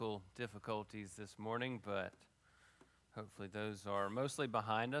difficulties this morning, but hopefully those are mostly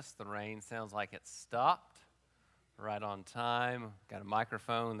behind us. The rain sounds like it stopped right on time. Got a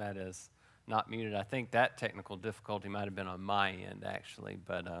microphone that is not muted. I think that technical difficulty might have been on my end, actually,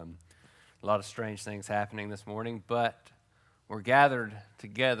 but a lot of strange things happening this morning. But we're gathered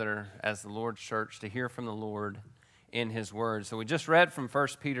together as the Lord's church to hear from the Lord in His Word. So we just read from 1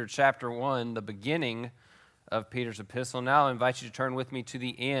 Peter chapter 1, the beginning of Peter's epistle. Now I invite you to turn with me to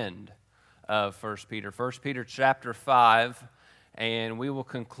the end of 1 Peter. 1 Peter chapter 5, and we will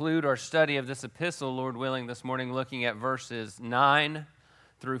conclude our study of this epistle, Lord willing, this morning looking at verses 9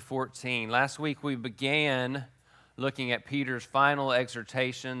 through 14. Last week we began looking at Peter's final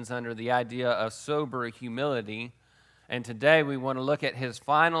exhortations under the idea of sober humility, and today we want to look at his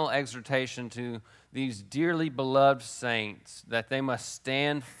final exhortation to these dearly beloved saints that they must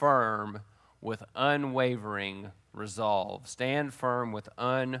stand firm with unwavering resolve. Stand firm with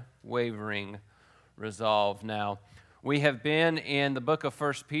unwavering resolve. Now, we have been in the book of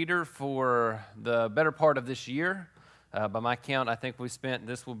 1 Peter for the better part of this year. By my count, I think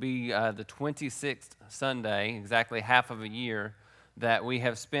this will be the 26th Sunday, exactly half of a year, that we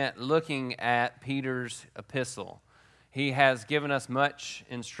have spent looking at Peter's epistle. He has given us much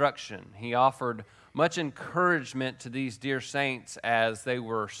instruction. He offered much encouragement to these dear saints as they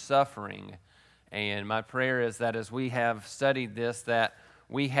were suffering. And my prayer is that as we have studied this, that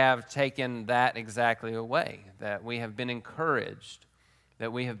we have taken that exactly away, that we have been encouraged,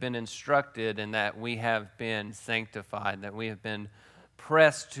 that we have been instructed, and that we have been sanctified, that we have been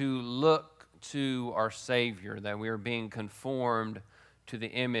pressed to look to our Savior, that we are being conformed to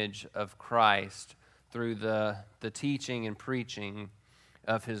the image of Christ through the teaching and preaching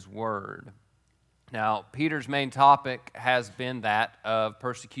of His Word. Now, Peter's main topic has been that of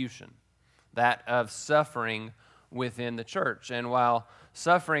persecution, that of suffering within the church. And while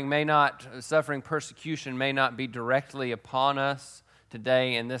suffering persecution may not be directly upon us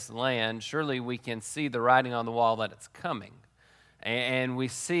today in this land, surely we can see the writing on the wall that it's coming. And we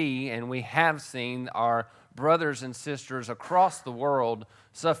see and we have seen our brothers and sisters across the world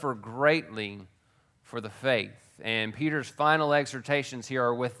suffer greatly for the faith. And Peter's final exhortations here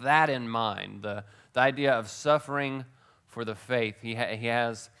are with that in mind, the idea of suffering for the faith. He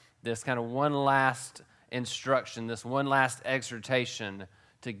has this kind of one last instruction, this one last exhortation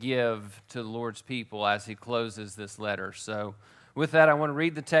to give to the Lord's people as he closes this letter. So with that, I want to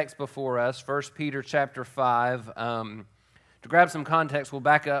read the text before us, 1 Peter chapter 5. To grab some context, we'll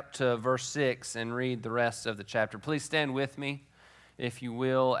back up to verse 6 and read the rest of the chapter. Please stand with me, if you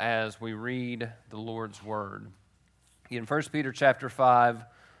will, as we read the Lord's word. In 1 Peter chapter 5,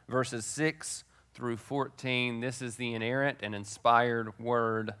 verses 6 through 14, this is the inerrant and inspired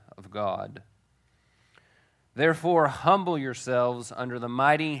word of God. Therefore, humble yourselves under the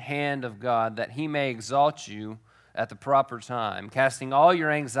mighty hand of God, that He may exalt you at the proper time, casting all your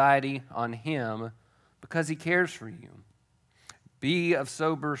anxiety on Him, because He cares for you. Be of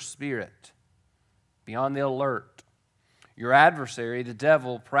sober spirit. Be on the alert. Your adversary, the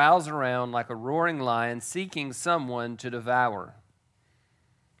devil, prowls around like a roaring lion, seeking someone to devour.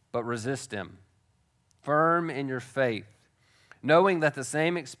 But resist him, firm in your faith, knowing that the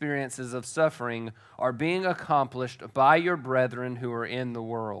same experiences of suffering are being accomplished by your brethren who are in the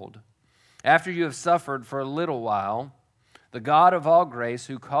world. After you have suffered for a little while, the God of all grace,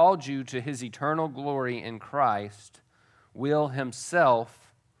 who called you to His eternal glory in Christ, will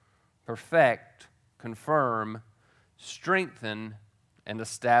Himself perfect, confirm, strengthen, and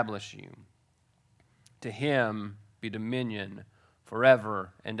establish you. To Him be dominion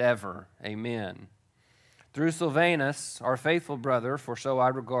forever and ever. Amen. Through Silvanus, our faithful brother, for so I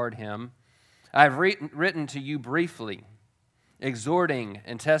regard him, I have written to you briefly, exhorting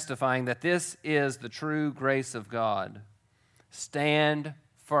and testifying that this is the true grace of God. Stand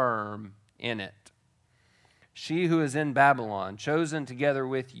firm in it. She who is in Babylon, chosen together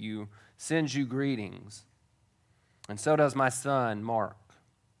with you, sends you greetings, and so does my son, Mark.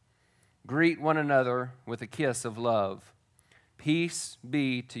 Greet one another with a kiss of love. Peace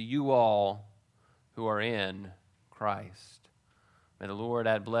be to you all who are in Christ. May the Lord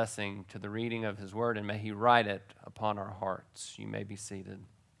add blessing to the reading of His word, and may He write it upon our hearts. You may be seated.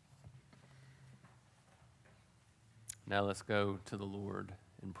 Now let's go to the Lord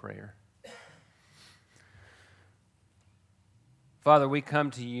in prayer. Father, we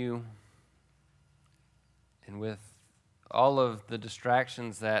come to you, and with all of the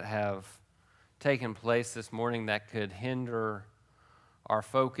distractions that have taken place this morning that could hinder our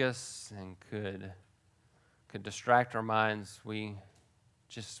focus and could distract our minds, we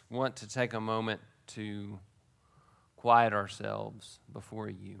just want to take a moment to quiet ourselves before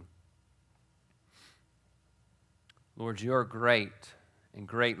you. Lord, you are great and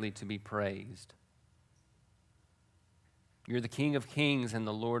greatly to be praised. You're the King of kings and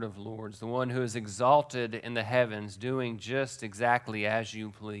the Lord of lords, the one who is exalted in the heavens, doing just exactly as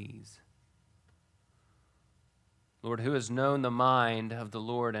you please. Lord, who has known the mind of the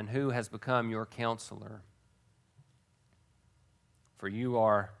Lord and who has become your counselor? For you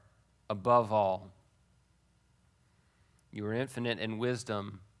are above all. You are infinite in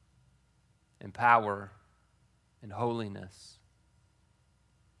wisdom and power and holiness.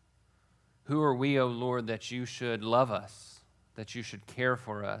 Who are we, O Lord, that you should love us, that you should care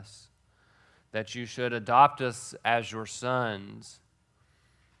for us, that you should adopt us as your sons,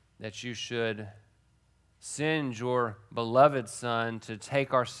 that you should send your beloved Son to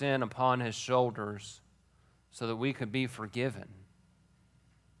take our sin upon his shoulders so that we could be forgiven?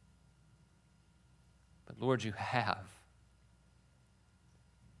 But Lord, you have.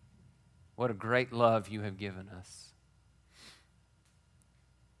 What a great love you have given us.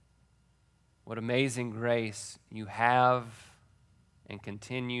 What amazing grace you have and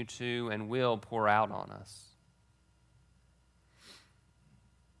continue to and will pour out on us.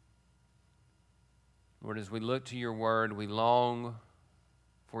 Lord, as we look to your word, we long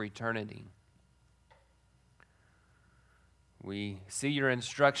for eternity. We see your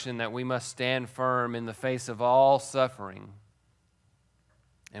instruction that we must stand firm in the face of all suffering,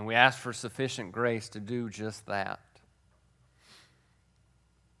 and we ask for sufficient grace to do just that.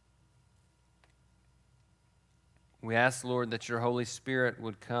 We ask, Lord, that your Holy Spirit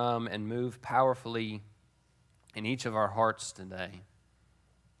would come and move powerfully in each of our hearts today.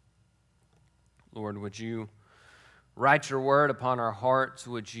 Lord, would you write your word upon our hearts?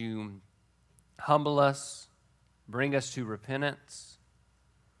 Would you humble us, bring us to repentance?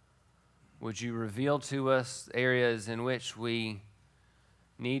 Would you reveal to us areas in which we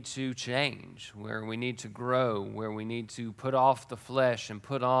need to change, where we need to grow, where we need to put off the flesh and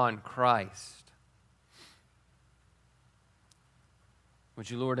put on Christ? Would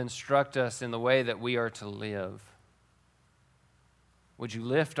you, Lord, instruct us in the way that we are to live? Would you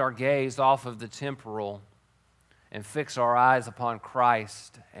lift our gaze off of the temporal and fix our eyes upon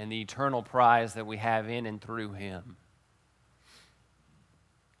Christ and the eternal prize that we have in and through him?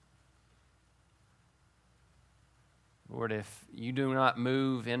 Lord, if you do not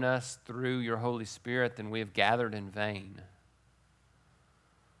move in us through your Holy Spirit, then we have gathered in vain.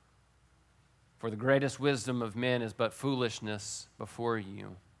 For the greatest wisdom of men is but foolishness before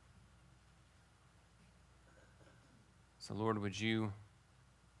you. So, Lord, would you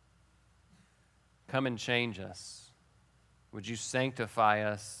come and change us? Would you sanctify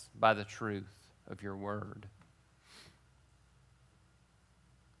us by the truth of your word?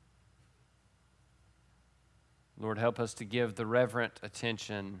 Lord, help us to give the reverent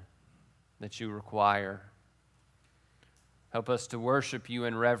attention that you require. Help us to worship you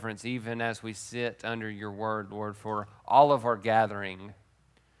in reverence even as we sit under your word, Lord, for all of our gathering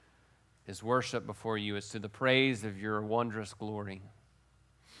is worship before you. It's to the praise of your wondrous glory.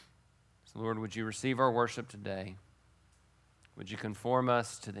 So, Lord, would you receive our worship today? Would you conform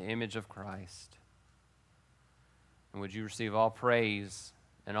us to the image of Christ? And would you receive all praise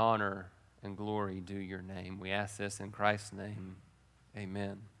and honor and glory due your name? We ask this in Christ's name.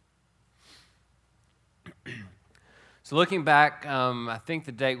 Amen. So looking back, I think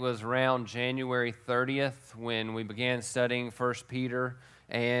the date was around January 30th when we began studying 1 Peter,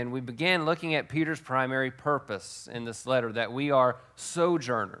 and we began looking at Peter's primary purpose in this letter, that we are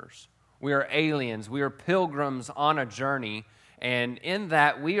sojourners, we are aliens, we are pilgrims on a journey, and in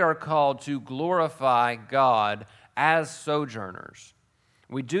that we are called to glorify God as sojourners.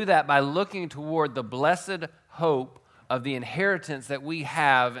 We do that by looking toward the blessed hope of the inheritance that we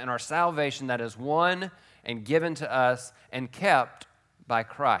have in our salvation that is won and given to us and kept by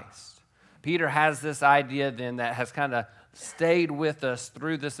Christ. Peter has this idea then that has kind of stayed with us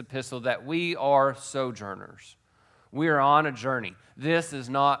through this epistle, that we are sojourners. We are on a journey. This is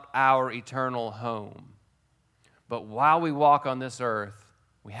not our eternal home. But while we walk on this earth,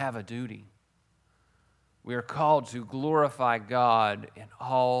 we have a duty. We are called to glorify God in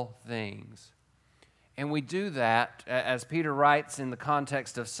all things. And we do that, as Peter writes in the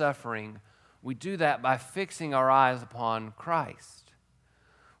context of suffering, we do that by fixing our eyes upon Christ.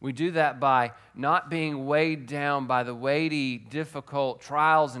 We do that by not being weighed down by the weighty, difficult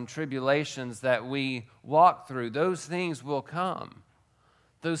trials and tribulations that we walk through. Those things will come.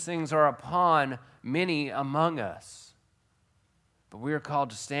 Those things are upon many among us. But we are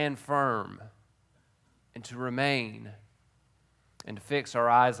called to stand firm and to remain and to fix our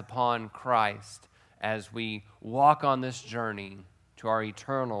eyes upon Christ as we walk on this journey to our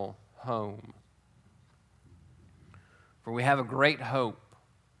eternal home. For we have a great hope.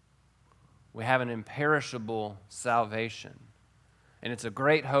 We have an imperishable salvation. And it's a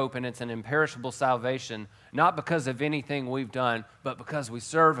great hope and it's an imperishable salvation, not because of anything we've done, but because we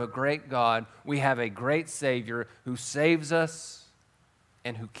serve a great God. We have a great Savior who saves us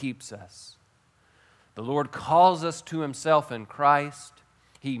and who keeps us. The Lord calls us to himself in Christ.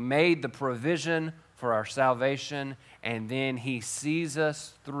 He made the provision for our salvation, and then he sees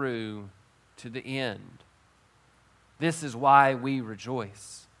us through to the end. This is why we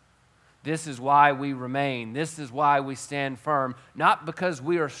rejoice. This is why we remain. This is why we stand firm, not because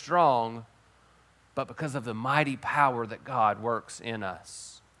we are strong, but because of the mighty power that God works in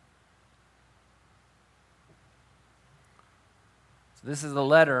us. So this is a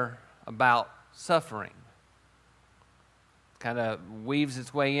letter about suffering. Kind of weaves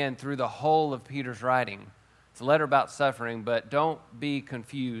its way in through the whole of Peter's writing. It's a letter about suffering, but don't be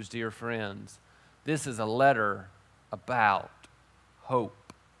confused, dear friends. This is a letter about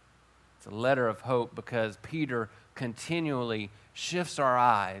hope. It's a letter of hope because Peter continually shifts our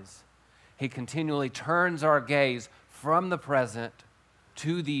eyes. He continually turns our gaze from the present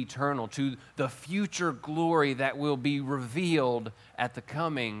to the eternal, to the future glory that will be revealed at the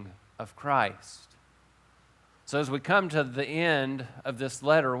coming of Christ. So as we come to the end of this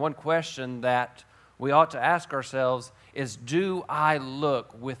letter, one question that we ought to ask ourselves is, do I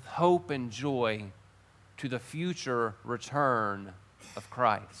look with hope and joy to the future return of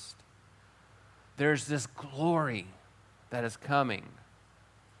Christ? There's this glory that is coming.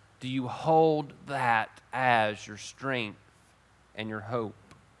 Do you hold that as your strength and your hope?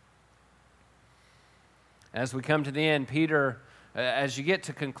 As we come to the end, Peter, as you get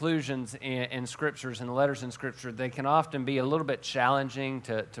to conclusions in Scriptures and letters in Scripture, they can often be a little bit challenging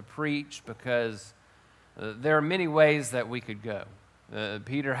to preach because there are many ways that we could go.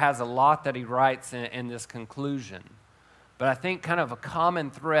 Peter has a lot that he writes in this conclusion. But I think kind of a common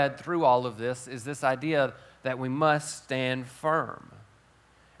thread through all of this is this idea that we must stand firm.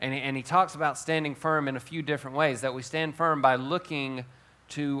 And he talks about standing firm in a few different ways, that we stand firm by looking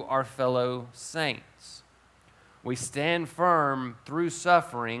to our fellow saints. We stand firm through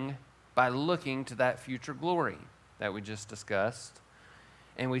suffering by looking to that future glory that we just discussed.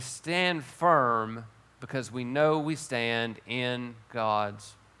 And we stand firm because we know we stand in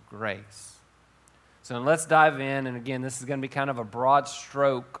God's grace. So let's dive in, and again, this is going to be kind of a broad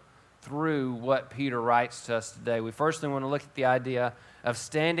stroke through what Peter writes to us today. We firstly want to look at the idea of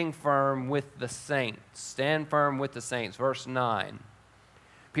standing firm with the saints. Stand firm with the saints. Verse 9.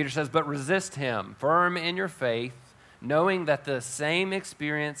 Peter says, "But resist him, firm in your faith, knowing that the same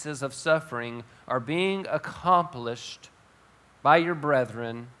experiences of suffering are being accomplished by your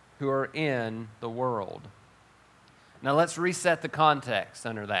brethren who are in the world." Now let's reset the context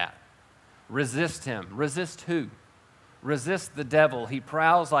under that. Resist him. Resist who? Resist the devil. He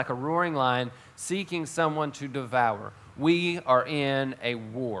prowls like a roaring lion, seeking someone to devour. We are in a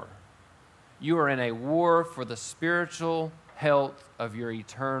war. You are in a war for the spiritual health of your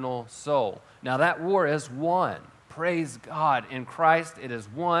eternal soul. Now that war is won. Praise God. In Christ it is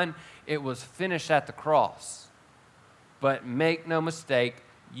won. It was finished at the cross. But make no mistake,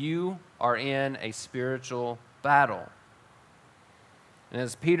 you are in a spiritual battle. And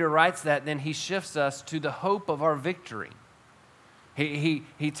as Peter writes that, then he shifts us to the hope of our victory.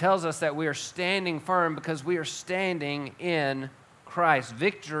 He tells us that we are standing firm because we are standing in Christ.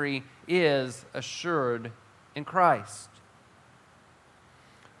 Victory is assured in Christ.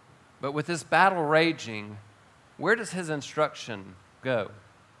 But with this battle raging, where does his instruction go?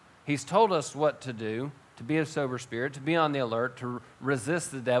 He's told us what to do, to be of sober spirit, to be on the alert, to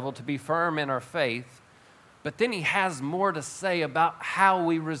resist the devil, to be firm in our faith. But then he has more to say about how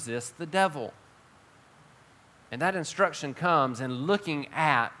we resist the devil. And that instruction comes in looking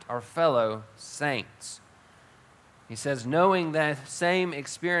at our fellow saints. He says, knowing that same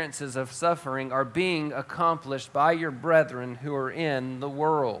experiences of suffering are being accomplished by your brethren who are in the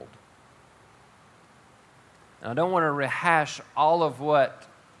world. Now, I don't want to rehash all of what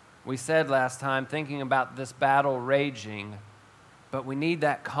we said last time, thinking about this battle raging, but we need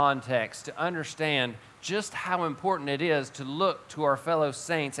that context to understand just how important it is to look to our fellow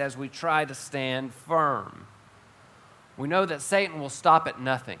saints as we try to stand firm. We know that Satan will stop at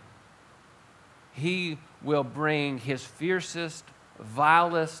nothing. He will bring his fiercest,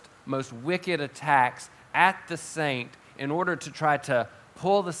 vilest, most wicked attacks at the saint in order to try to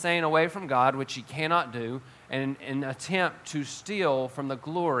pull the saint away from God, which he cannot do, and an attempt to steal from the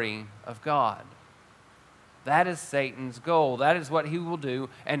glory of God. That is Satan's goal. That is what he will do,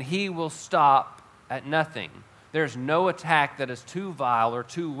 and he will stop at nothing. There's no attack that is too vile or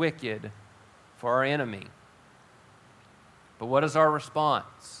too wicked for our enemy. But what is our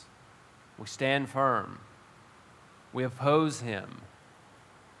response? We stand firm. We oppose him.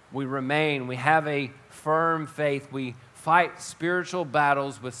 We remain. We have a firm faith. We fight spiritual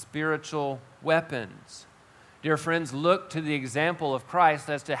battles with spiritual weapons. Dear friends, look to the example of Christ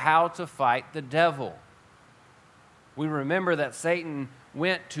as to how to fight the devil. We remember that Satan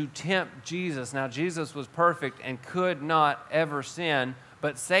went to tempt Jesus. Now, Jesus was perfect and could not ever sin,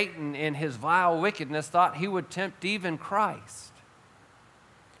 but Satan, in his vile wickedness, thought he would tempt even Christ.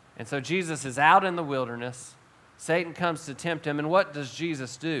 And so Jesus is out in the wilderness. Satan comes to tempt him, and what does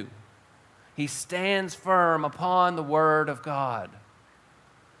Jesus do? He stands firm upon the word of God.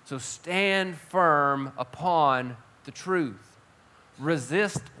 So stand firm upon the truth.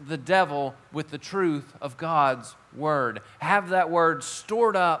 Resist the devil with the truth of God's word. Have that word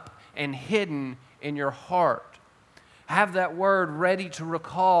stored up and hidden in your heart. Have that word ready to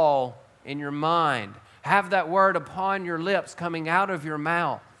recall in your mind. Have that word upon your lips coming out of your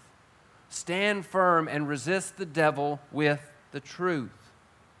mouth. Stand firm and resist the devil with the truth.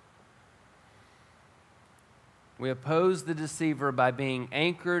 We oppose the deceiver by being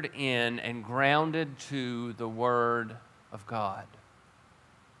anchored in and grounded to the word of God.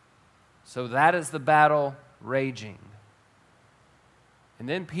 So that is the battle raging. And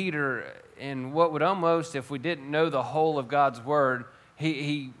then Peter, in what would almost, if we didn't know the whole of God's word,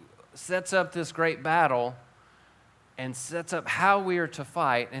 he sets up this great battle and sets up how we are to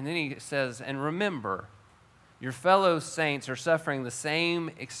fight. And then he says, and remember, your fellow saints are suffering the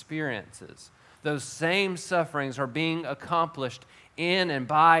same experiences. Those same sufferings are being accomplished in and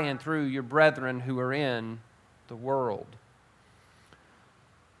by and through your brethren who are in the world.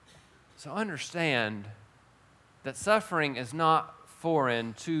 So understand that suffering is not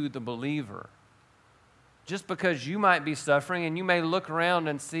foreign to the believer. Just because you might be suffering and you may look around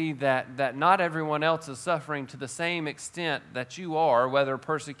and see that not everyone else is suffering to the same extent that you are, whether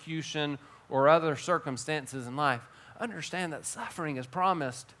persecution or other circumstances in life, understand that suffering is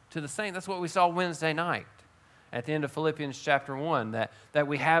promised to the saint. That's what we saw Wednesday night at the end of Philippians chapter 1, that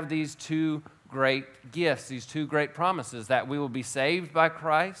we have these two great gifts, these two great promises, that we will be saved by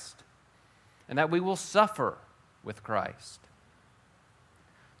Christ and that we will suffer with Christ.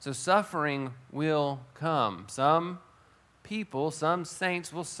 So suffering will come. Some people, some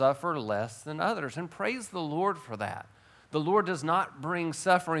saints will suffer less than others, and praise the Lord for that. The Lord does not bring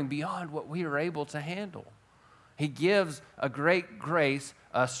suffering beyond what we are able to handle. He gives a great grace,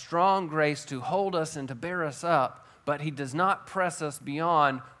 a strong grace to hold us and to bear us up, but He does not press us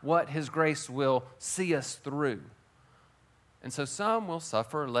beyond what His grace will see us through. And so some will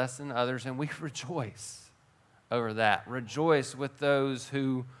suffer less than others, and we rejoice over that. Rejoice with those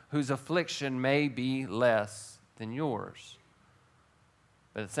whose affliction may be less than yours.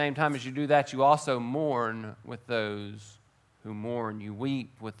 But at the same time as you do that, you also mourn with those who mourn. You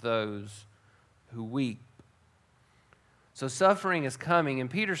weep with those who weep. So suffering is coming,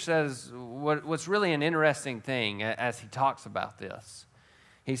 and Peter says what's really an interesting thing as he talks about this.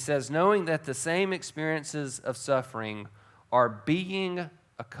 He says, knowing that the same experiences of suffering are being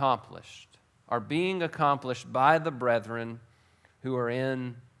accomplished by the brethren who are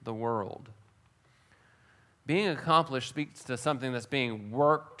in the world. Being accomplished speaks to something that's being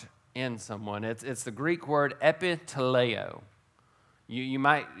worked in someone. It's the Greek word epiteleo. You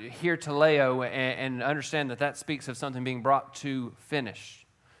might hear teleo and understand that speaks of something being brought to finish,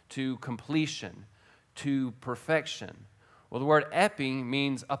 to completion, to perfection. Well, the word epi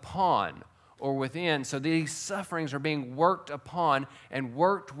means upon or within. So these sufferings are being worked upon and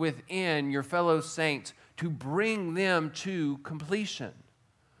worked within your fellow saints to bring them to completion,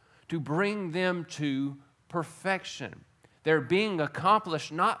 to bring them to perfection. They're being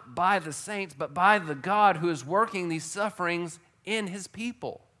accomplished not by the saints, but by the God who is working these sufferings in His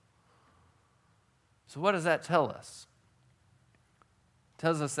people. So what does that tell us? It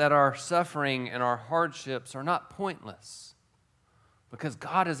tells us that our suffering and our hardships are not pointless because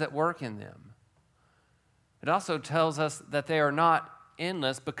God is at work in them. It also tells us that they are not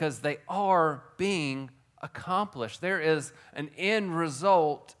endless because they are being accomplished. There is an end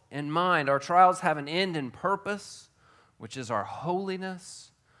result in mind. Our trials have an end in purpose, which is our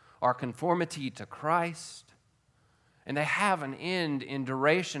holiness, our conformity to Christ. And they have an end in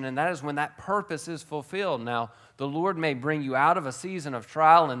duration, and that is when that purpose is fulfilled. Now, the Lord may bring you out of a season of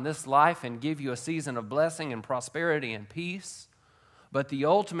trial in this life and give you a season of blessing and prosperity and peace. But the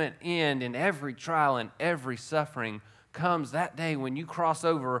ultimate end in every trial and every suffering comes that day when you cross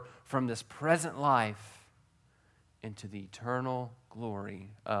over from this present life into the eternal glory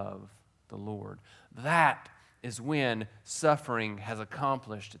of the Lord. That is when suffering has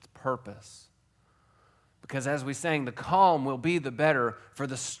accomplished its purpose. Because as we sang, the calm will be the better for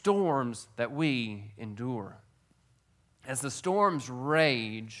the storms that we endure. As the storms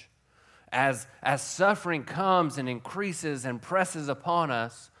rage, as suffering comes and increases and presses upon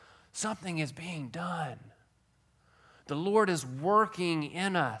us, something is being done. The Lord is working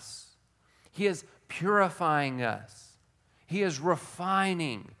in us. He is purifying us. He is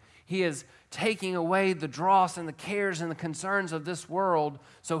refining. He is taking away the dross and the cares and the concerns of this world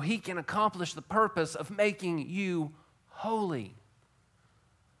so He can accomplish the purpose of making you holy.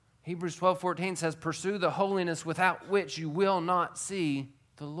 Hebrews 12:14 says, "Pursue the holiness without which you will not see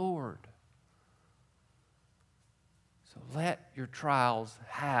the Lord." So let your trials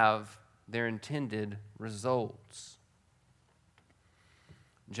have their intended results.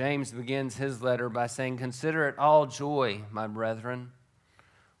 James begins his letter by saying, "Consider it all joy, my brethren,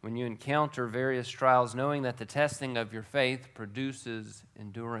 when you encounter various trials, knowing that the testing of your faith produces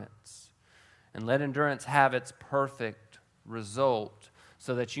endurance. And let endurance have its perfect result,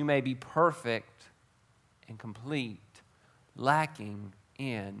 so that you may be perfect and complete, lacking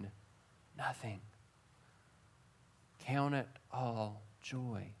in nothing." Count it all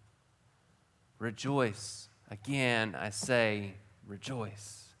joy. Rejoice. Again, I say,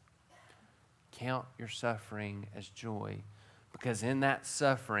 rejoice. Count your suffering as joy, because in that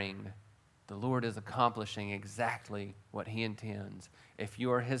suffering, the Lord is accomplishing exactly what He intends. If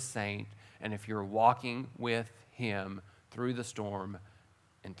you are His saint, and if you're walking with Him through the storm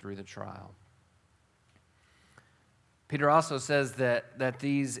and through the trial. Peter also says that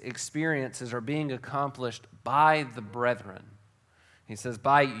these experiences are being accomplished by the brethren. He says,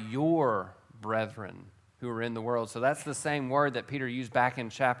 by your brethren who are in the world. So that's the same word that Peter used back in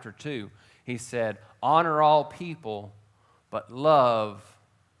chapter 2. He said, honor all people, but love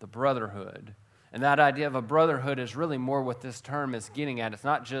the brotherhood. And that idea of a brotherhood is really more what this term is getting at. It's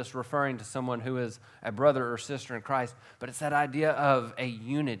not just referring to someone who is a brother or sister in Christ, but it's that idea of a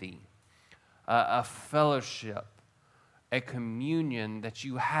unity, a fellowship, a communion that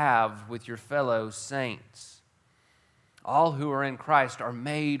you have with your fellow saints. All who are in Christ are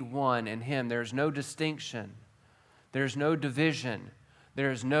made one in Him. There's no distinction. There's no division.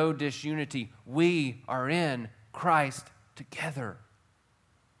 There's no disunity. We are in Christ together.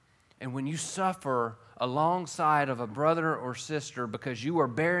 And when you suffer alongside of a brother or sister because you are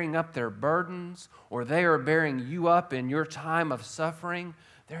bearing up their burdens or they are bearing you up in your time of suffering,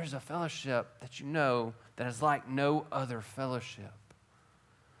 there's a fellowship that you know that is like no other fellowship.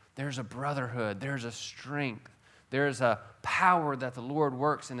 There's a brotherhood. There's a strength. There's a power that the Lord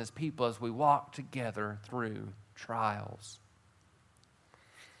works in His people as we walk together through trials.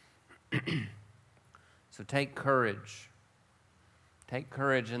 So take courage. Take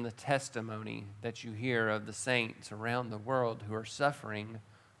courage in the testimony that you hear of the saints around the world who are suffering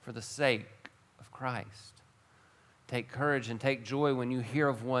for the sake of Christ. Take courage and take joy when you hear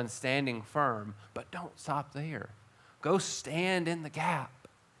of one standing firm, but don't stop there. Go stand in the gap.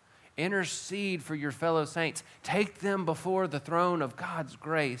 Intercede for your fellow saints. Take them before the throne of God's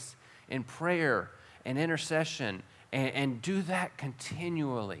grace in prayer and intercession, and do that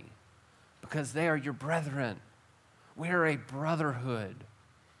continually because they are your brethren. We're a brotherhood.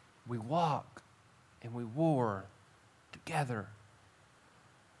 We walk and we war together.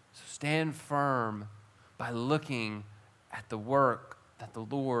 So stand firm by looking at the work that the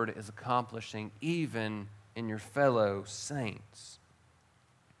Lord is accomplishing even in your fellow saints.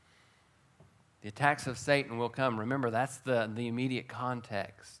 The attacks of Satan will come. Remember, that's the immediate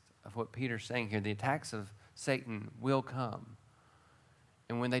context of what Peter's saying here. The attacks of Satan will come.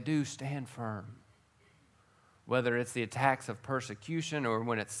 And when they do, stand firm. Whether it's the attacks of persecution or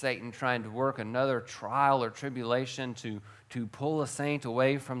when it's Satan trying to work another trial or tribulation to pull a saint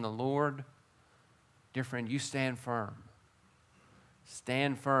away from the Lord, dear friend, you stand firm.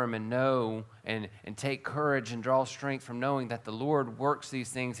 Stand firm and know and take courage and draw strength from knowing that the Lord works these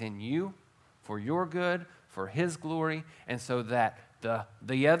things in you for your good, for His glory, and so that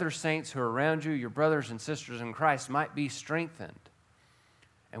the other saints who are around you, your brothers and sisters in Christ, might be strengthened.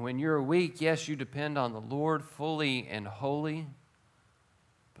 And when you're weak, yes, you depend on the Lord fully and wholly,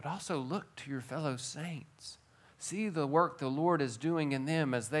 but also look to your fellow saints. See the work the Lord is doing in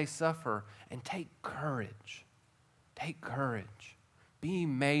them as they suffer, and take courage. Take courage. Be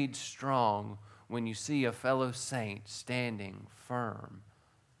made strong when you see a fellow saint standing firm,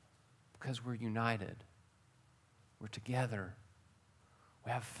 because we're united. We're together.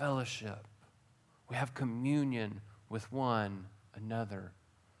 We have fellowship. We have communion with one another.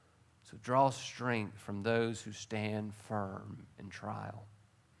 So draw strength from those who stand firm in trial.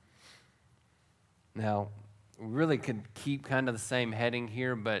 Now, we really could keep kind of the same heading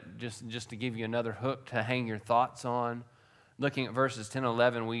here, but just to give you another hook to hang your thoughts on. Looking at verses 10 and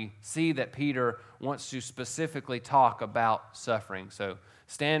 11, we see that Peter wants to specifically talk about suffering. So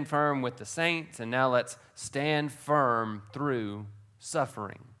stand firm with the saints, and now let's stand firm through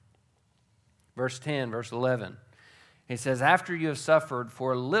suffering. Verse 10, verse 11, he says, after you have suffered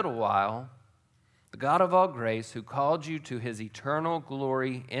for a little while, the God of all grace, who called you to his eternal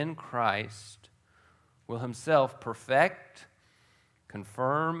glory in Christ, will himself perfect,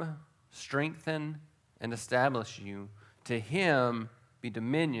 confirm, strengthen, and establish you. To him be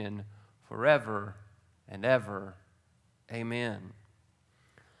dominion forever and ever. Amen.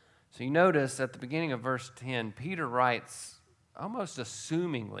 So you notice at the beginning of verse 10, Peter writes almost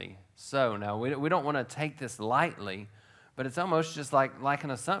assumingly so. Now, we don't want to take this lightly, but it's almost just like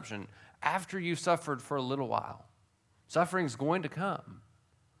an assumption. After you've suffered for a little while, suffering's going to come.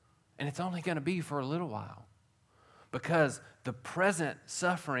 And it's only going to be for a little while. Because the present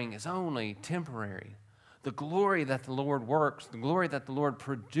suffering is only temporary. The glory that the Lord works, the glory that the Lord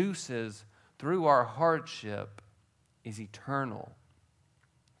produces through our hardship is eternal.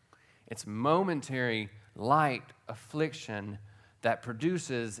 It's momentary light affliction that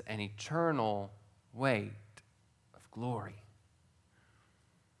produces an eternal weight of glory.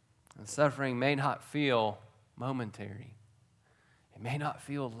 And suffering may not feel momentary. It may not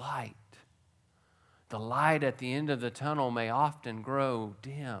feel light. The light at the end of the tunnel may often grow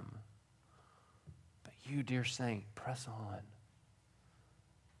dim. But you, dear saint, press on.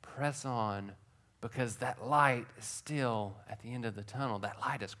 Press on, because that light is still at the end of the tunnel. That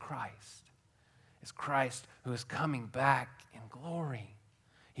light is Christ. It's Christ who is coming back in glory.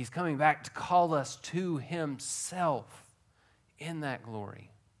 He's coming back to call us to himself in that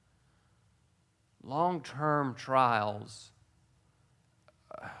glory. Long-term trials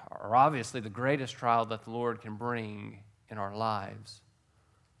are obviously the greatest trial that the Lord can bring in our lives.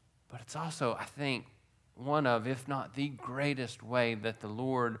 But it's also, I think, one of, if not the greatest way that the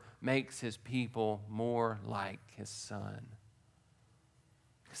Lord makes his people more like his Son.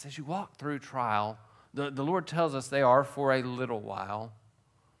 Because as you walk through trial, the Lord tells us they are for a little while,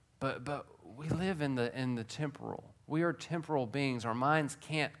 but we live in the temporal. We are temporal beings. Our minds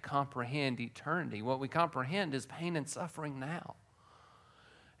can't comprehend eternity. What we comprehend is pain and suffering now.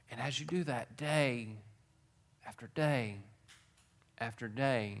 And as you do that day after day after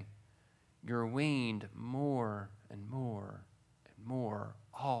day, you're weaned more and more and more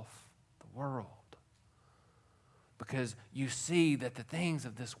off the world. Because you see that the things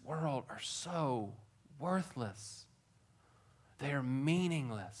of this world are so worthless. They are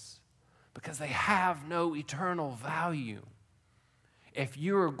meaningless because they have no eternal value. If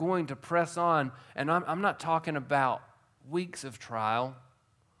you are going to press on, and I'm not talking about weeks of trial,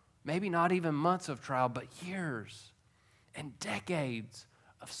 maybe not even months of trial, but years and decades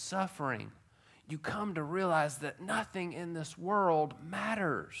of suffering, you come to realize that nothing in this world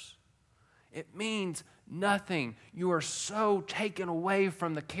matters. It means nothing. You are so taken away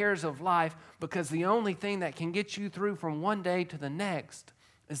from the cares of life because the only thing that can get you through from one day to the next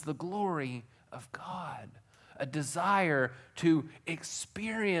is the glory of God, a desire to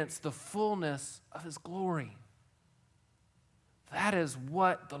experience the fullness of his glory. That is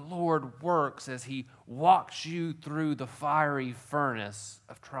what the Lord works as he walks you through the fiery furnace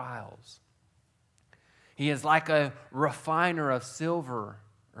of trials. He is like a refiner of silver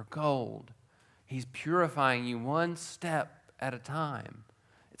or gold. He's purifying you one step at a time.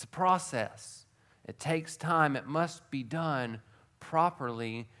 It's a process. It takes time. It must be done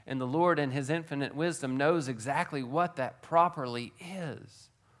properly. And the Lord, in his infinite wisdom, knows exactly what that properly is.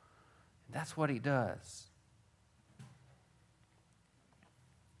 And that's what he does.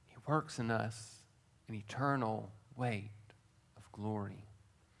 He works in us an eternal weight of glory.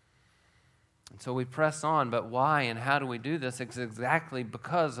 And so we press on, but why and how do we do this? It's exactly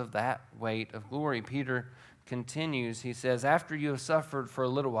because of that weight of glory. Peter continues, he says, after you have suffered for a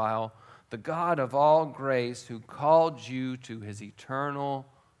little while, the God of all grace who called you to his eternal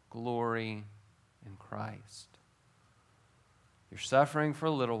glory in Christ. You're suffering for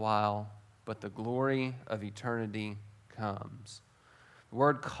a little while, but the glory of eternity comes. The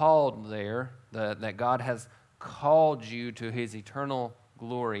word called there, that God has called you to his eternal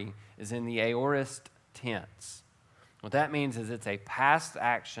glory, is in the aorist tense. What that means is it's a past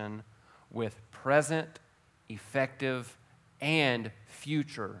action with present, effective, and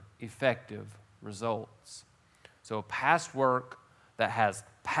future effective results. So a past work that has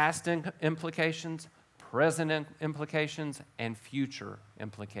past implications, present implications, and future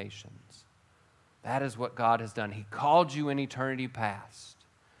implications. That is what God has done. He called you in eternity past.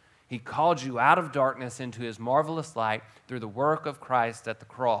 He called you out of darkness into his marvelous light through the work of Christ at the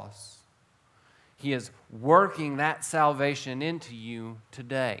cross. He is working that salvation into you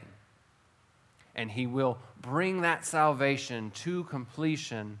today. And he will bring that salvation to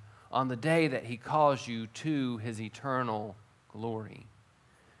completion on the day that he calls you to his eternal glory.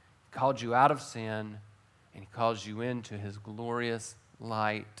 He called you out of sin, and he calls you into his glorious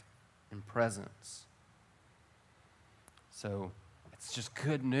light and presence. So it's just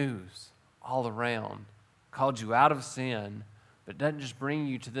good news all around. Called you out of sin, but doesn't just bring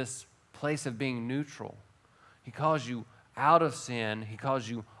you to this place of being neutral. He calls you out of sin. He calls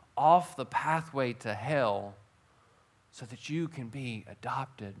you off the pathway to hell so that you can be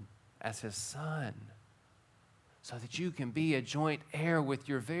adopted as his son, so that you can be a joint heir with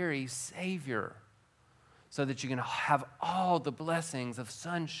your very Savior, so that you can have all the blessings of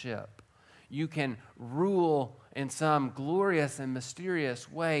sonship. You can rule in some glorious and mysterious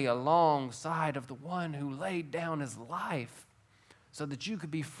way alongside of the one who laid down his life so that you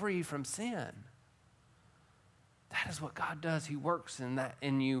could be free from sin. That is what God does. He works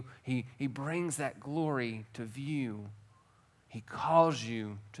in you. He brings that glory to view. He calls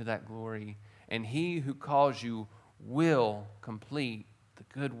you to that glory, and he who calls you will complete the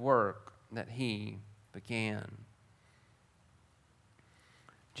good work that he began.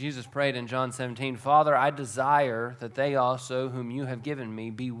 Jesus prayed in John 17, Father, I desire that they also, whom you have given me,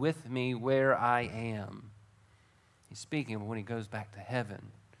 be with me where I am. He's speaking of when he goes back to heaven.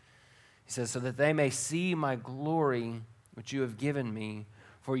 He says, so that they may see my glory which you have given me,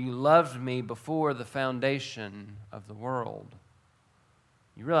 for you loved me before the foundation of the world.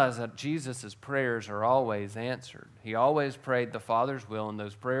 You realize that Jesus' prayers are always answered. He always prayed the Father's will, and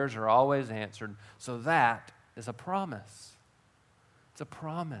those prayers are always answered. So that is a promise. It's a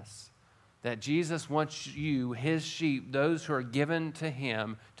promise that Jesus wants you, his sheep, those who are given to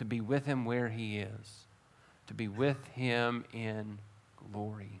him, to be with him where he is, to be with him in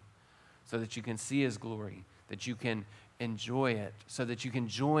glory, so that you can see his glory, that you can enjoy it, so that you can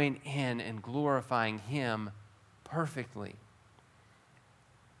join in glorifying him perfectly.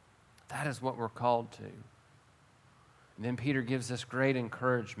 That is what we're called to. And then Peter gives us great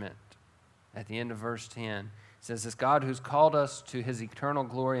encouragement at the end of verse 10. He says, this God who's called us to his eternal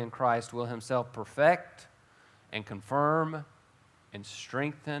glory in Christ will himself perfect and confirm and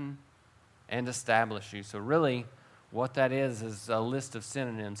strengthen and establish you. So really, what that is a list of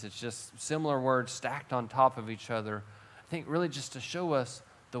synonyms. It's just similar words stacked on top of each other. I think really just to show us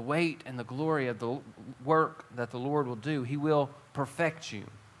the weight and the glory of the work that the Lord will do. He will perfect you.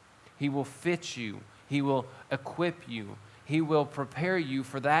 He will fit you. He will equip you. He will prepare you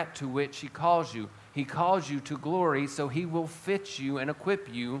for that to which he calls you. He calls you to glory, so he will fit you and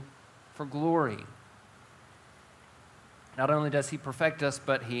equip you for glory. Not only does he perfect us,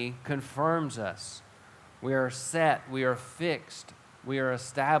 but he confirms us. We are set, we are fixed, we are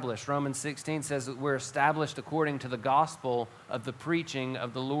established. Romans 16 says that we're established according to the gospel of the preaching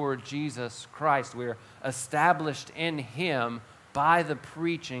of the Lord Jesus Christ. We're established in him by the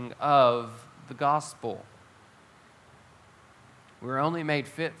preaching of the gospel. We're only made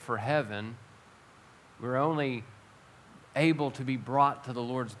fit for heaven. We're only able to be brought to the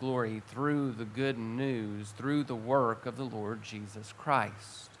Lord's glory through the good news, through the work of the Lord Jesus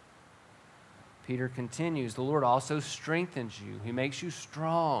Christ. Peter continues, the Lord also strengthens you. He makes you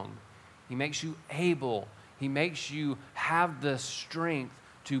strong. He makes you able. He makes you have the strength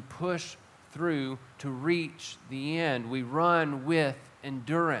to push through, to reach the end. We run with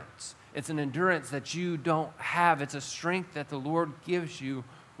endurance. It's an endurance that you don't have. It's a strength that the Lord gives you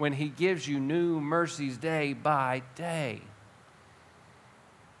when he gives you new mercies day by day.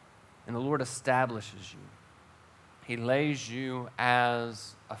 And the Lord establishes you. He lays you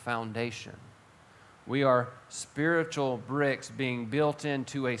as a foundation. We are spiritual bricks being built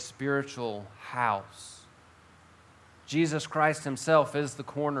into a spiritual house. Jesus Christ himself is the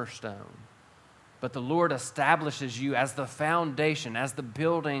cornerstone, but the Lord establishes you as the foundation, as the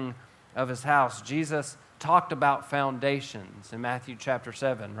building of his house. Jesus talked about foundations in Matthew chapter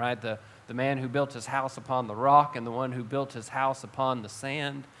 7, right? The man who built his house upon the rock and the one who built his house upon the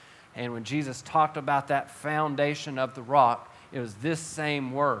sand. And when Jesus talked about that foundation of the rock, it was this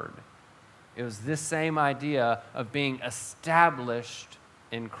same word. It was this same idea of being established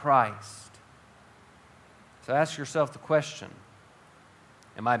in Christ. So ask yourself the question,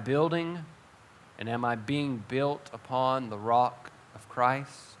 am I building and am I being built upon the rock of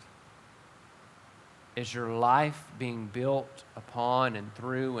Christ? Is your life being built upon and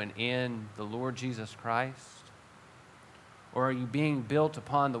through and in the Lord Jesus Christ? Or are you being built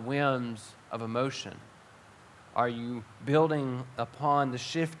upon the whims of emotion, Are you building upon the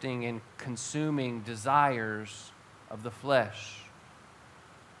shifting and consuming desires of the flesh?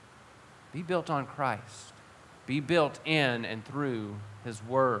 Be built on Christ. Be built in and through His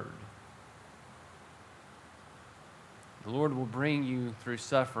Word. The Lord will bring you through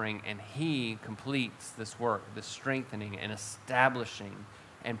suffering, and He completes this work, this strengthening and establishing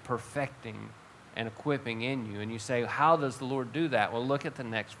and perfecting and equipping in you. And you say, how does the Lord do that? Well, look at the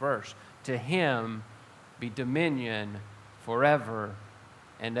next verse. To Him be dominion forever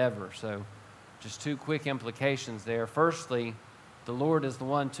and ever. So just two quick implications there. Firstly, the Lord is the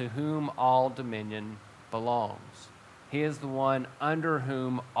one to whom all dominion belongs. He is the one under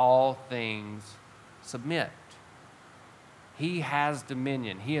whom all things submit. He has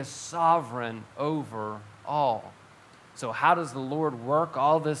dominion. He is sovereign over all. So how does the Lord work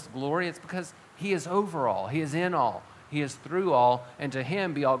all this glory? It's because He is over all. He is in all. He is through all. And to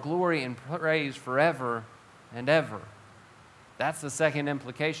Him be all glory and praise forever and ever. That's the second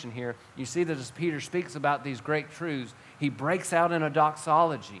implication here. You see that as Peter speaks about these great truths, he breaks out in a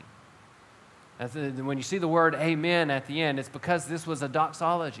doxology. When you see the word amen at the end, it's because this was a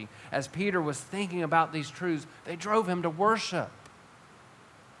doxology. As Peter was thinking about these truths, they drove him to worship.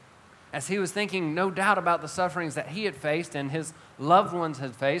 As he was thinking, no doubt, about the sufferings that he had faced and his loved ones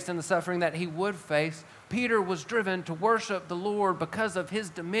had faced and the suffering that he would face, Peter was driven to worship the Lord because of His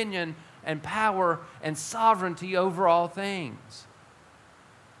dominion and power and sovereignty over all things.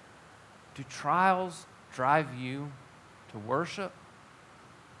 Do trials drive you to worship?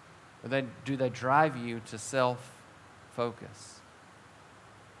 Or do they drive you to self-focus?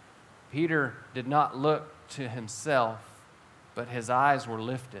 Peter did not look to himself, but his eyes were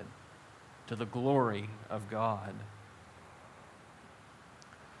lifted to the glory of God.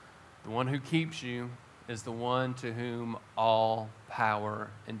 The one who keeps you is the one to whom all power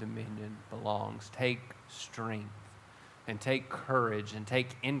and dominion belongs. Take strength and take courage and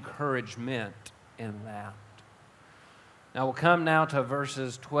take encouragement in that. Now we'll come now to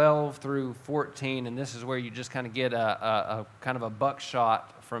verses 12 through 14, and this is where you just kind of get a kind of a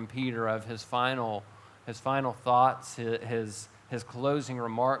buckshot from Peter of his final thoughts, his closing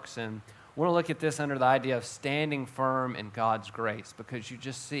remarks. And we want to look at this under the idea of standing firm in God's grace, because you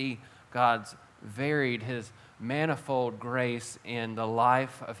just see God's varied, His manifold grace in the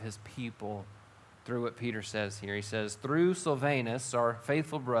life of His people through what Peter says here. He says, through Silvanus, our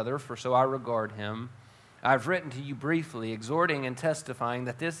faithful brother, for so I regard him, I've written to you briefly, exhorting and testifying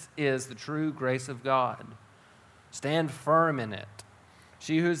that this is the true grace of God. Stand firm in it.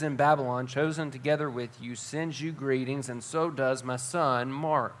 She who is in Babylon, chosen together with you, sends you greetings, and so does my son,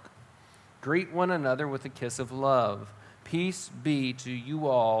 Mark. Greet one another with a kiss of love. Peace be to you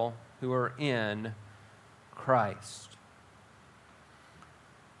all who are in Christ.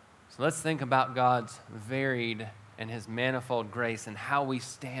 So let's think about God's varied and His manifold grace and how we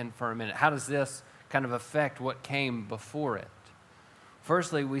stand firm in it. How does this kind of affect what came before it?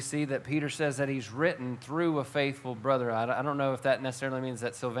 Firstly, we see that Peter says that he's written through a faithful brother. I don't know if that necessarily means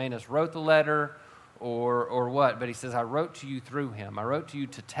that Silvanus wrote the letter or what, but he says, I wrote to you through him. I wrote to you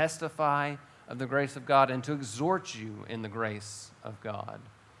to testify of the grace of God and to exhort you in the grace of God.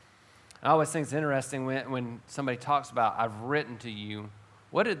 I always think it's interesting when somebody talks about, I've written to you.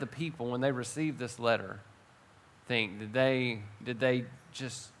 What did the people, when they received this letter, think? Did they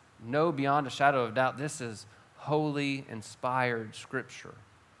just know beyond a shadow of doubt this is holy, inspired Scripture?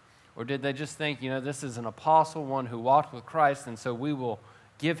 Or did they just think, this is an apostle, one who walked with Christ, and so we will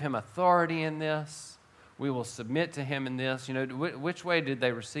give him authority in this. We will submit to him in this. Which way did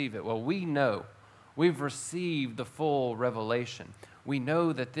they receive it? Well, we know. We've received the full revelation. We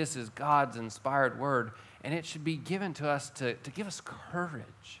know that this is God's inspired word, and it should be given to us to give us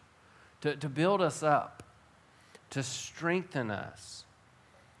courage, to build us up, to strengthen us.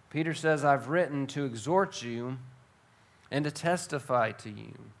 Peter says, I've written to exhort you and to testify to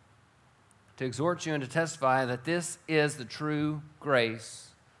you. To exhort you and to testify that this is the true grace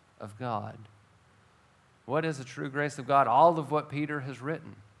of God. What is the true grace of God? All of what Peter has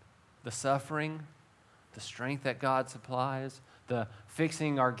written. The suffering, the strength that God supplies, the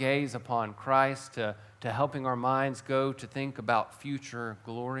fixing our gaze upon Christ, to helping our minds go to think about future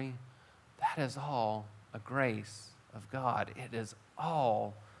glory. That is all a grace of God. It is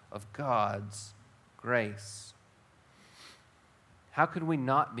all of God's grace. How could we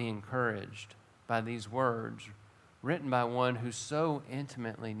not be encouraged by these words written by one who so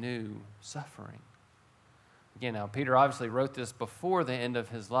intimately knew suffering? Again, now, Peter obviously wrote this before the end of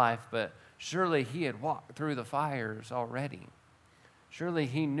his life, but surely he had walked through the fires already. Surely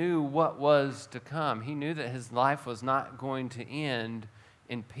he knew what was to come. He knew that his life was not going to end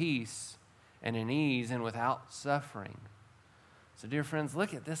in peace and in ease and without suffering. So, dear friends,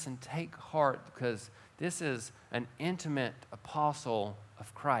 look at this and take heart, because this is an intimate apostle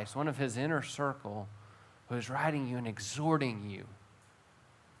of Christ, one of his inner circle, who is writing you and exhorting you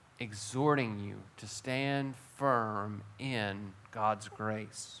to stand firm in God's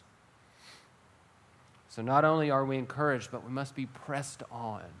grace. So not only are we encouraged, but we must be pressed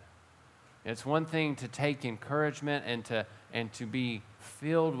on. It's one thing to take encouragement and to be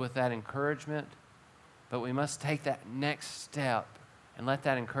filled with that encouragement, but we must take that next step and let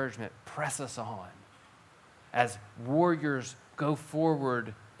that encouragement press us on. As warriors go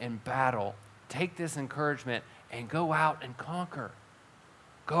forward in battle, take this encouragement and go out and conquer.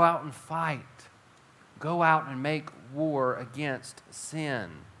 Go out and fight. Go out and make war against sin.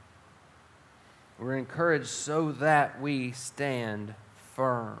 We're encouraged so that we stand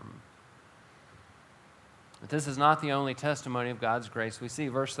firm. But this is not the only testimony of God's grace we see.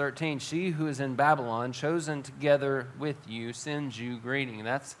 Verse 13, she who is in Babylon, chosen together with you, sends you greeting.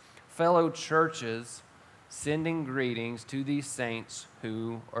 That's fellow churches sending greetings to these saints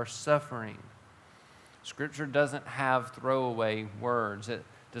who are suffering. Scripture doesn't have throwaway words. It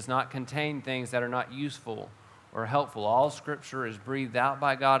does not contain things that are not useful or helpful. All Scripture is breathed out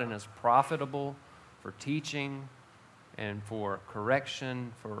by God and is profitable for teaching and for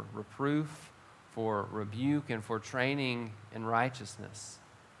correction, for reproof, for rebuke, and for training in righteousness.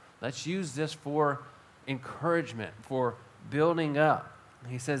 Let's use this for encouragement, for building up.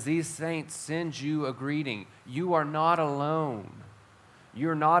 He says, these saints send you a greeting. You are not alone.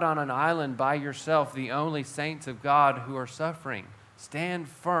 You're not on an island by yourself, the only saints of God who are suffering. Stand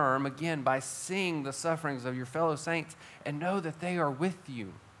firm, again, by seeing the sufferings of your fellow saints and know that they are with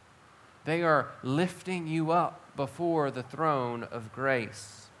you. They are lifting you up before the throne of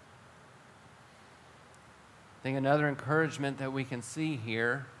grace. I think another encouragement that we can see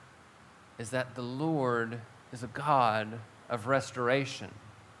here is that the Lord is a God of restoration.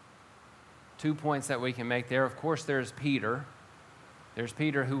 2 points that we can make there. Of course, there's Peter. There's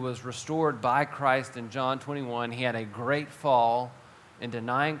Peter, who was restored by Christ in John 21. He had a great fall in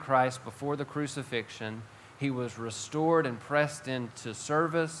denying Christ before the crucifixion. He was restored and pressed into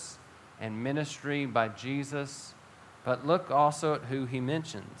service and ministry by Jesus. But look also at who he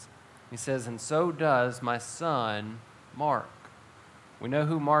mentions. He says, and so does my son, Mark. We know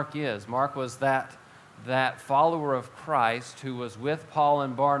who Mark is. Mark was that follower of Christ who was with Paul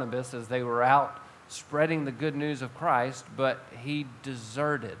and Barnabas as they were out spreading the good news of Christ, but he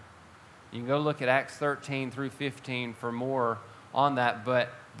deserted. You can go look at Acts 13 through 15 for more on that, but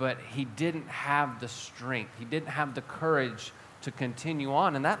he didn't have the strength. He didn't have the courage to continue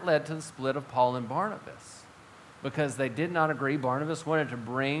on, and that led to the split of Paul and Barnabas. Because they did not agree. Barnabas wanted to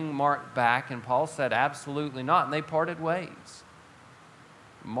bring Mark back, and Paul said absolutely not, and they parted ways.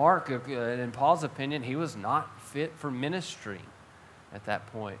 Mark, in Paul's opinion, he was not fit for ministry at that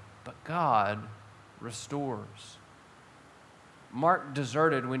point, but God restores. Mark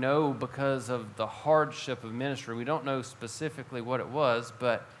deserted, we know, because of the hardship of ministry. We don't know specifically what it was,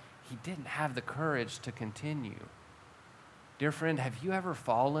 but he didn't have the courage to continue. Dear friend, have you ever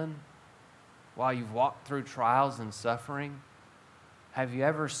fallen while you've walked through trials and suffering? Have you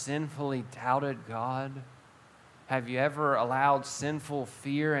ever sinfully doubted God? Have you ever allowed sinful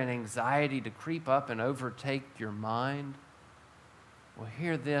fear and anxiety to creep up and overtake your mind? Well,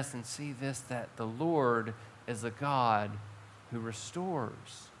 hear this and see this, that the Lord is a God who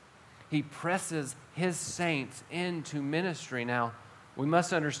restores. He presses his saints into ministry. Now, we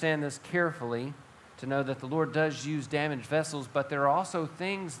must understand this carefully to know that the Lord does use damaged vessels, but there are also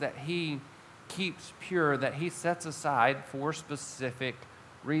things that he keeps pure, that he sets aside for specific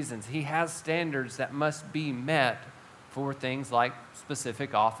reasons. He has standards that must be met for things like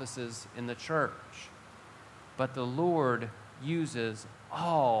specific offices in the church. But the Lord uses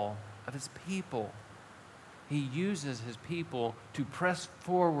all of his people. He uses his people to press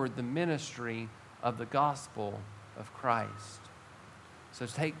forward the ministry of the gospel of Christ. So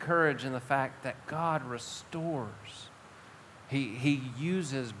take courage in the fact that God restores. He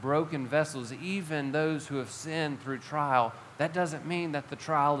uses broken vessels, even those who have sinned through trial. That doesn't mean that the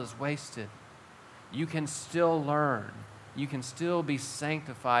trial is wasted. You can still learn. You can still be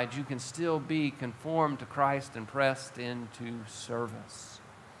sanctified. You can still be conformed to Christ and pressed into service.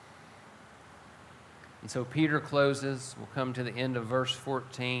 And so Peter closes. We'll come to the end of verse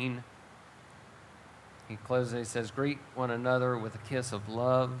 14. He closes, he says, greet one another with a kiss of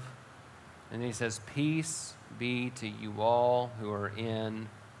love. And he says, peace be to you all who are in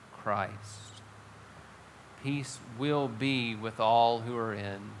Christ. Peace will be with all who are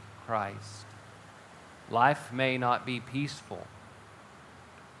in Christ. Life may not be peaceful,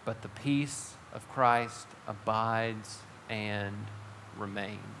 but the peace of Christ abides and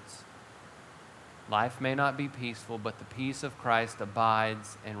remains. Life may not be peaceful, but the peace of Christ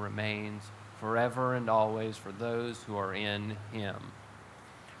abides and remains forever and always for those who are in him.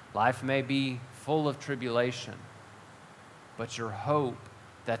 Life may be full of tribulation, but your hope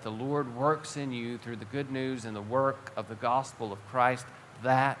that the Lord works in you through the good news and the work of the gospel of Christ,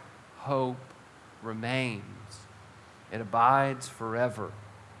 that hope remains. It abides forever.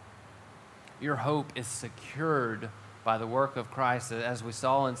 Your hope is secured by the work of Christ. As we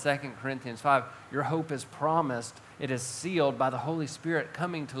saw in 2 Corinthians 5, your hope is promised. It is sealed by the Holy Spirit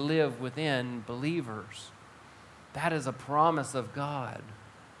coming to live within believers. That is a promise of God.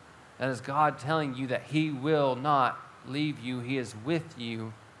 That is God telling you that he will not leave you. He is with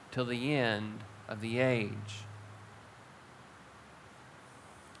you till the end of the age.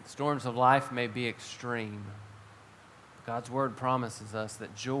 The storms of life may be extreme. God's word promises us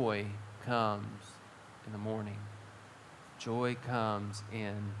that joy comes in the morning. Joy comes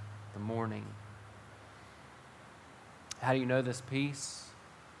in the morning. How do you know this peace?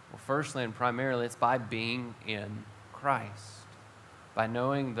 Well, firstly and primarily, it's by being in Christ, by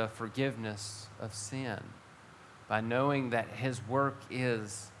knowing the forgiveness of sin, by knowing that his work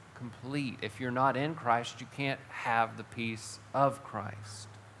is complete. If you're not in Christ, you can't have the peace of Christ.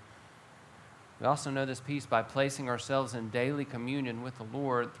 We also know this peace by placing ourselves in daily communion with the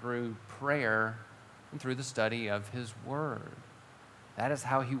Lord through prayer and through the study of his word. That is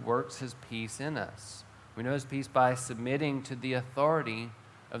how he works his peace in us. We know his peace by submitting to the authority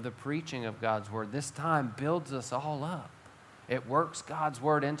of the preaching of God's word. This time builds us all up. It works God's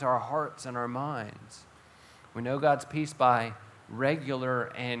word into our hearts and our minds. We know God's peace by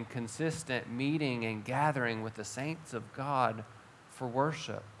regular and consistent meeting and gathering with the saints of God for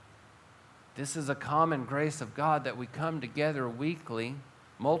worship. This is a common grace of God that we come together weekly,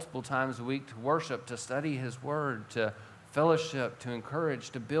 multiple times a week, to worship, to study his word, to fellowship, to encourage,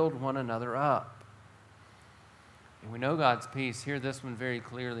 to build one another up. And we know God's peace. Hear this one very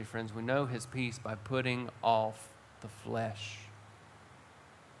clearly, friends. We know his peace by putting off the flesh.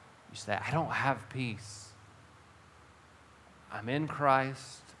 You say, I don't have peace. I'm in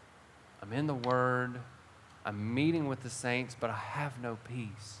Christ. I'm in the word. I'm meeting with the saints, but I have no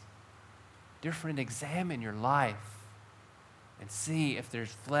peace. Dear friend, examine your life and see if there's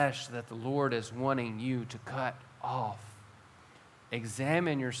flesh that the Lord is wanting you to cut off.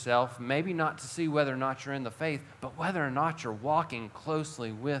 Examine yourself, maybe not to see whether or not you're in the faith, but whether or not you're walking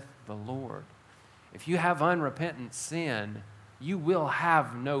closely with the Lord. If you have unrepentant sin, you will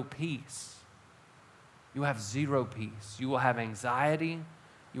have no peace. You have zero peace. You will have anxiety.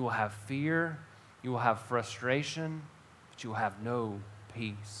 You will have fear. You will have frustration, but you will have no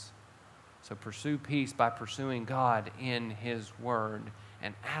peace. So pursue peace by pursuing God in his word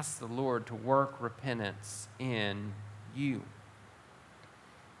and ask the Lord to work repentance in you.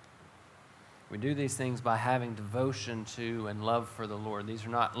 We do these things by having devotion to and love for the Lord. These are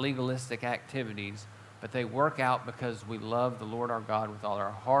not legalistic activities, but they work out because we love the Lord our God with all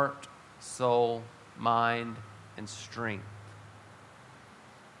our heart, soul, mind, and strength.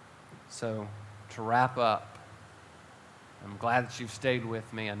 So, to wrap up, I'm glad that you've stayed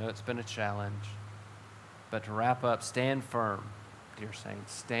with me. I know it's been a challenge. But to wrap up, stand firm, dear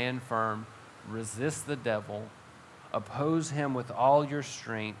saints. Stand firm. Resist the devil. Oppose him with all your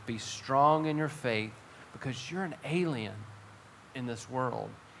strength. Be strong in your faith because you're an alien in this world.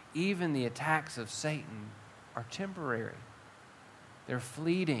 Even the attacks of Satan are temporary. They're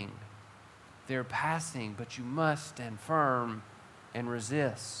fleeting. They're passing, but you must stand firm and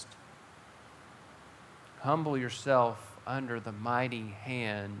resist. Humble yourself under the mighty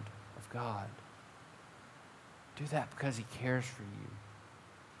hand of God. Do that because he cares for you.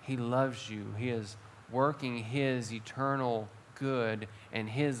 He loves you. He is working his eternal good and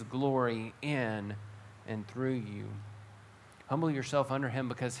his glory in and through you. Humble yourself under him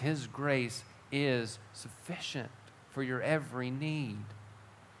because his grace is sufficient for your every need.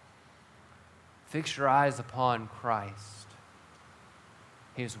 Fix your eyes upon Christ.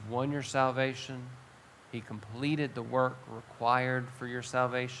 He has won your salvation. He completed the work required for your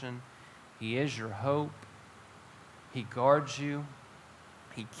salvation. He is your hope. He guards you.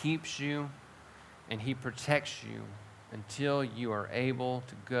 He keeps you. And he protects you until you are able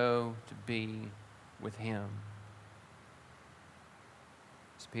to go to be with him.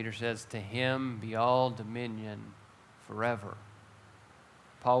 As Peter says, to him be all dominion forever.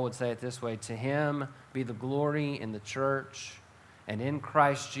 Paul would say it this way, to him be the glory in the church and in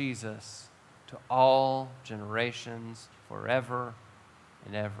Christ Jesus to all generations forever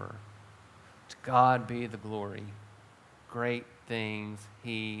and ever. To God be the glory. Great things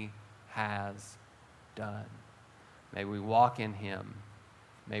he has done. May we walk in him.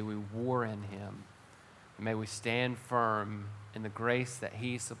 May we war in him. And may we stand firm in the grace that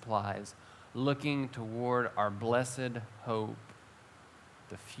he supplies, looking toward our blessed hope,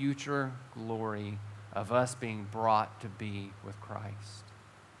 the future glory of us being brought to be with Christ.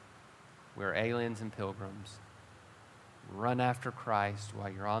 We're aliens and pilgrims. Run after Christ while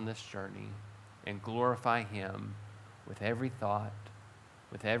you're on this journey and glorify him with every thought,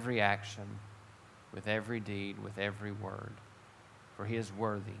 with every action, with every deed, with every word. For he is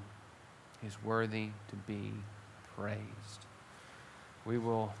worthy. He is worthy to be praised. We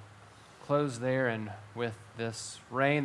will close there, and with this rain